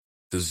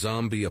The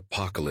zombie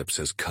apocalypse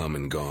has come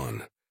and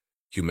gone.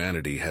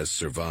 Humanity has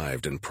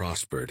survived and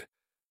prospered,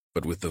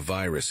 but with the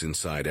virus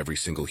inside every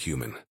single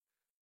human.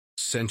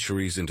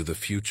 Centuries into the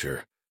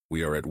future,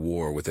 we are at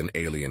war with an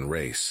alien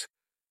race,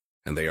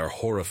 and they are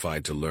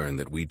horrified to learn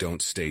that we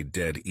don't stay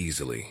dead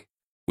easily.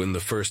 When the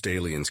first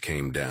aliens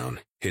came down,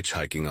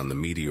 hitchhiking on the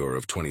meteor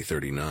of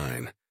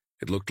 2039,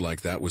 it looked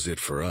like that was it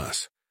for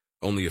us.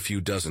 Only a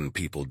few dozen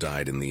people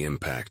died in the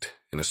impact,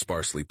 in a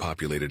sparsely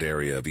populated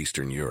area of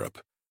Eastern Europe.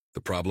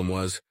 The problem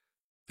was,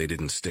 they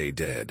didn't stay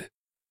dead.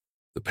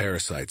 The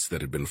parasites that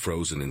had been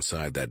frozen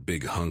inside that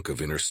big hunk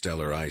of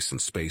interstellar ice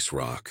and space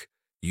rock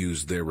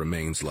used their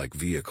remains like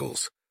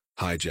vehicles,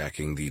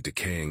 hijacking the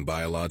decaying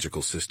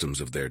biological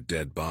systems of their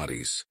dead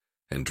bodies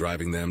and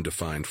driving them to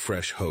find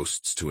fresh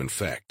hosts to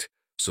infect,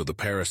 so the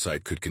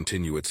parasite could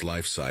continue its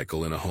life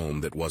cycle in a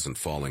home that wasn't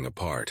falling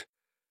apart.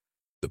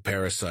 The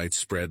parasites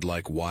spread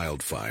like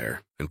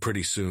wildfire, and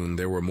pretty soon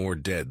there were more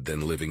dead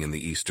than living in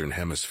the Eastern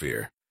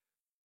Hemisphere.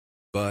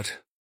 But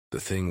the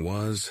thing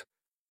was,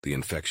 the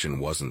infection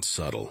wasn't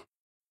subtle.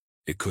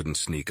 It couldn't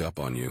sneak up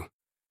on you.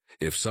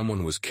 If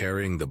someone was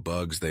carrying the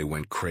bugs, they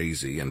went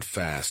crazy and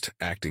fast,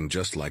 acting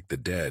just like the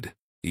dead,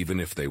 even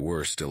if they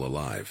were still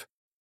alive.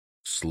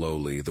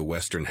 Slowly, the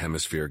Western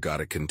Hemisphere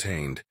got it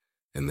contained,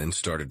 and then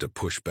started to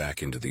push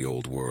back into the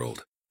old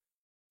world.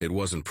 It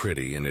wasn't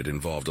pretty, and it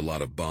involved a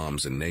lot of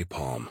bombs and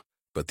napalm,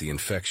 but the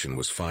infection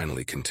was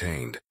finally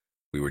contained.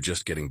 We were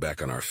just getting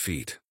back on our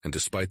feet, and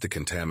despite the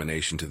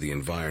contamination to the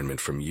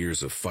environment from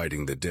years of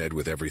fighting the dead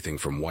with everything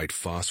from white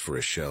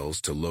phosphorus shells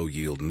to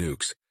low-yield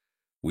nukes,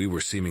 we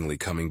were seemingly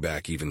coming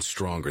back even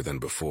stronger than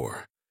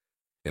before.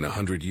 In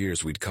 100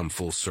 years we'd come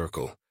full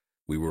circle.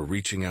 We were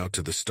reaching out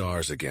to the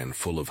stars again,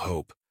 full of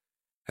hope.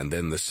 And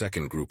then the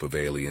second group of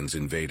aliens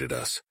invaded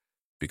us.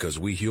 Because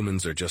we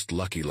humans are just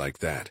lucky like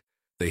that.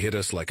 They hit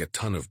us like a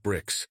ton of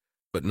bricks,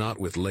 but not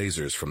with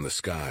lasers from the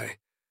sky.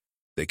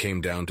 They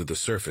came down to the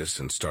surface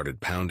and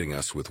started pounding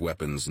us with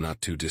weapons not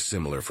too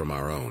dissimilar from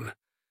our own.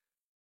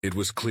 It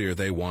was clear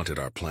they wanted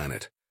our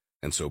planet,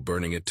 and so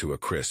burning it to a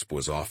crisp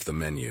was off the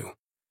menu.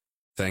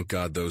 Thank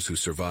God those who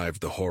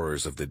survived the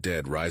horrors of the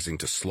dead rising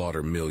to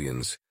slaughter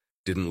millions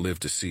didn't live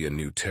to see a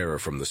new terror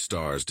from the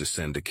stars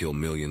descend to kill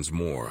millions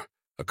more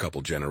a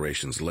couple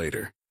generations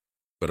later.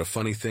 But a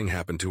funny thing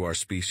happened to our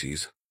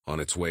species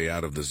on its way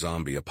out of the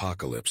zombie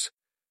apocalypse.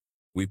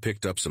 We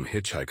picked up some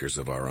hitchhikers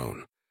of our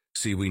own.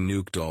 See, we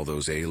nuked all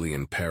those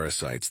alien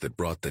parasites that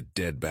brought the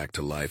dead back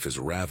to life as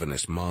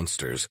ravenous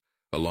monsters,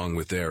 along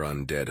with their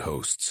undead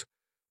hosts.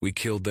 We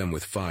killed them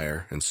with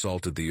fire and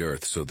salted the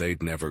earth so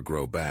they'd never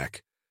grow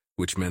back,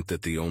 which meant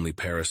that the only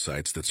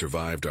parasites that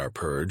survived our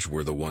purge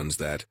were the ones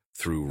that,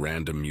 through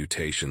random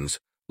mutations,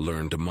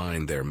 learned to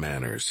mind their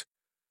manners.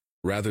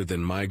 Rather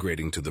than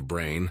migrating to the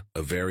brain,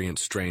 a variant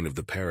strain of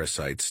the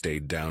parasite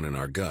stayed down in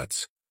our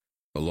guts,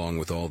 along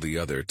with all the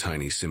other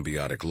tiny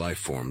symbiotic life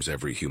forms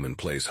every human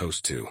plays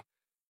host to,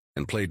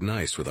 and played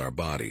nice with our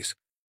bodies.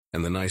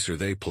 And the nicer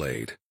they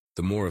played,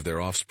 the more of their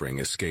offspring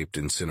escaped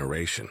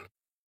incineration,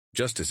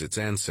 just as its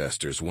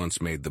ancestors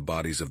once made the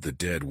bodies of the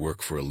dead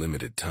work for a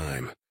limited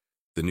time.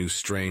 The new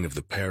strain of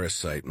the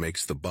parasite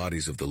makes the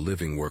bodies of the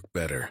living work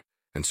better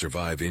and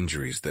survive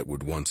injuries that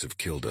would once have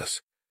killed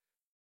us.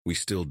 We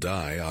still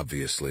die,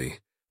 obviously,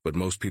 but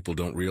most people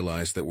don't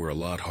realize that we're a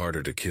lot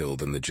harder to kill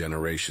than the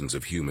generations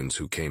of humans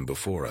who came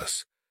before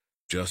us.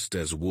 Just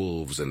as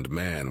wolves and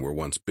man were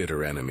once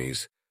bitter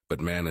enemies,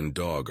 but man and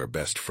dog are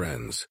best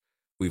friends,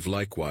 we've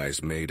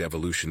likewise made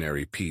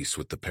evolutionary peace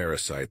with the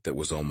parasite that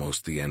was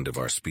almost the end of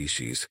our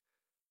species.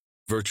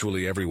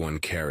 Virtually everyone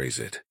carries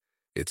it.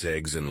 Its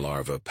eggs and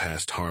larvae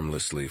passed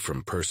harmlessly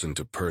from person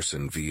to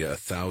person via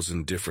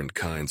 1,000 different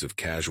kinds of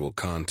casual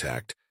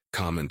contact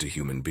common to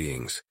human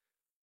beings.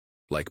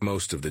 Like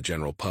most of the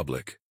general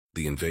public,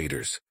 the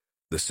invaders,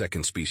 the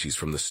second species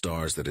from the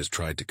stars that has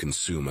tried to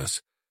consume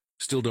us,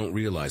 still don't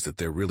realize that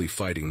they're really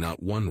fighting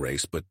not one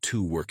race but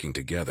two working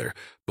together,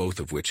 both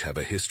of which have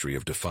a history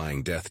of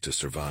defying death to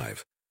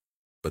survive.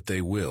 But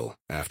they will,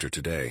 after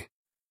today.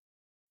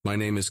 My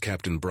name is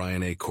Captain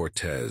Brian A.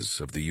 Cortez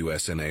of the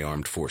USNA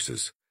Armed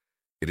Forces.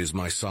 It is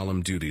my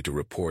solemn duty to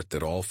report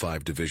that all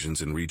 5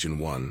 divisions in Region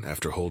 1,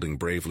 after holding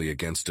bravely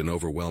against an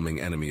overwhelming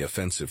enemy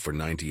offensive for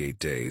 98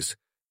 days,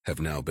 have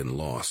now been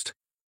lost.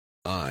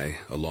 I,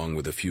 along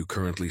with a few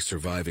currently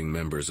surviving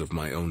members of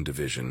my own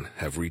division,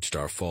 have reached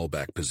our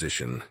fallback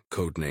position,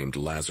 codenamed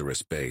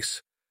Lazarus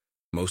Base.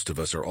 Most of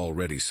us are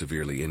already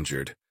severely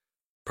injured.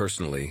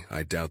 Personally,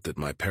 I doubt that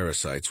my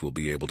parasites will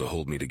be able to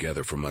hold me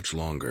together for much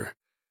longer.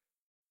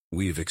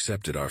 We've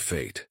accepted our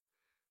fate.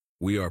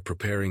 We are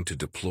preparing to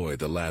deploy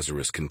the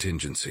Lazarus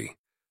Contingency.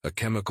 A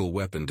chemical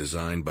weapon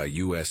designed by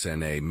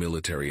USNA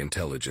military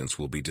intelligence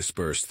will be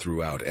dispersed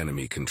throughout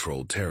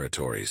enemy-controlled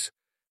territories.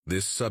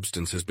 This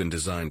substance has been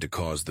designed to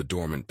cause the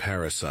dormant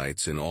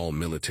parasites in all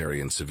military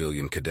and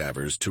civilian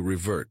cadavers to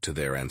revert to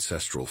their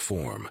ancestral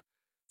form.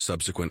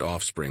 Subsequent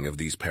offspring of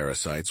these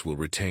parasites will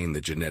retain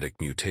the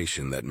genetic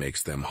mutation that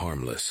makes them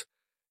harmless.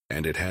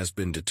 and it has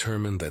been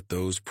determined that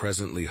those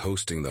presently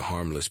hosting the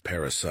harmless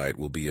parasite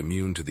will be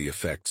immune to the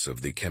effects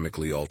of the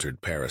chemically altered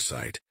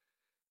parasite.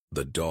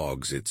 The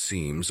dogs, it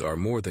seems, are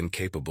more than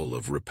capable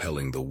of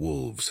repelling the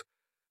wolves.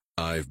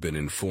 I've been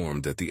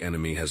informed that the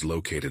enemy has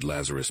located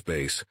Lazarus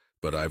Base,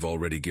 but I've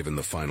already given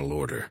the final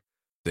order.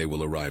 They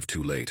will arrive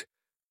too late.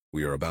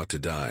 We are about to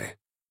die.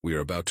 We are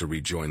about to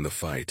rejoin the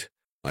fight.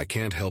 I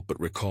can't help but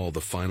recall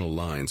the final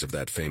lines of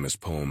that famous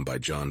poem by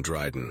John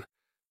Dryden.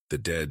 The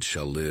dead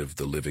shall live,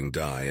 the living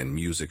die, and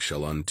music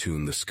shall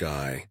untune the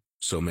sky.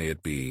 So may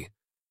it be.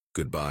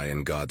 Goodbye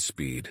and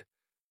Godspeed.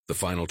 The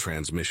final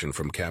transmission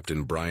from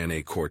Captain Brian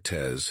A.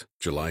 Cortez,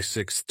 July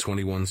 6,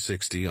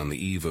 2160, on the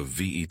eve of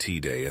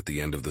VET Day at the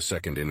end of the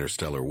Second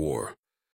Interstellar War.